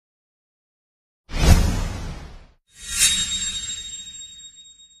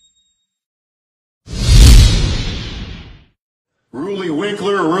Roelly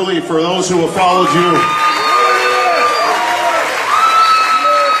Winklaar. Roelly, for those who have followed you,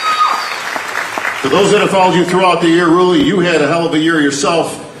 for those that have followed you throughout the year, Roelly, you had a hell of a year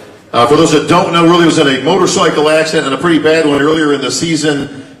yourself. For those that don't know, Roelly was in a motorcycle accident, and a pretty bad one earlier in the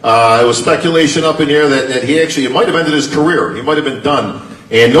season. It was speculation up in the air that he actually, it might have ended his career. He might have been done.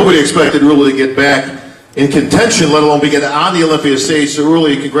 And nobody expected Roelly to get back in contention, let alone be on the Olympia stage. So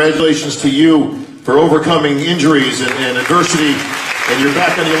Roelly, congratulations to you for overcoming injuries and adversity, and you're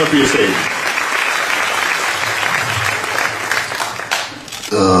back on the Olympia stage.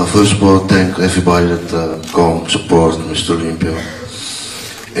 First of all, thank everybody that come support Mr. Olympia.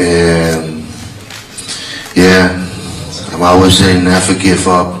 And yeah, I'm always saying never give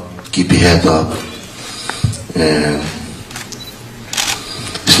up, keep your head up. And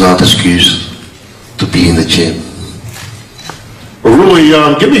it's not an excuse to be in the gym. Well,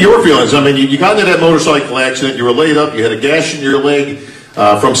 Roelly, give me your feelings. I mean, you got into that motorcycle accident, you were laid up, you had a gash in your leg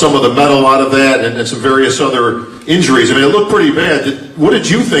from some of the metal out of that and some various other injuries. I mean, it looked pretty bad. What did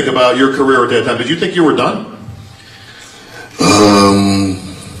you think about your career at that time? Did you think you were done?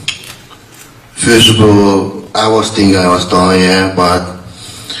 First of all, I was thinking I was done, yeah, but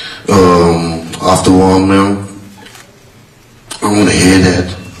after 1 month, I want to hear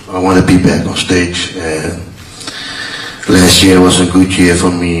that. I want to be back on stage. And last year was a good year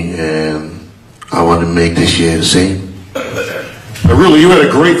for me, and I want to make this year the same. Roelly, you had a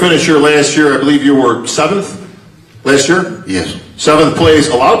great finish here last year. I believe you were 7th last year? Yes. 7th place.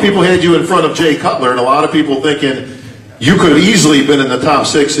 A lot of people had you in front of Jay Cutler, and a lot of people thinking you could have easily been in the top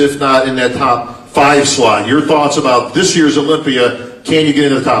 6, if not in that top 5 slot. Your thoughts about this year's Olympia? Can you get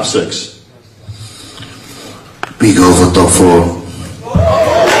into the top 6? We go for top 4.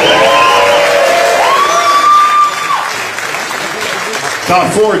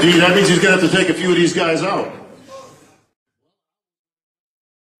 Top 4, D. That means he's going to have to take a few of these guys out.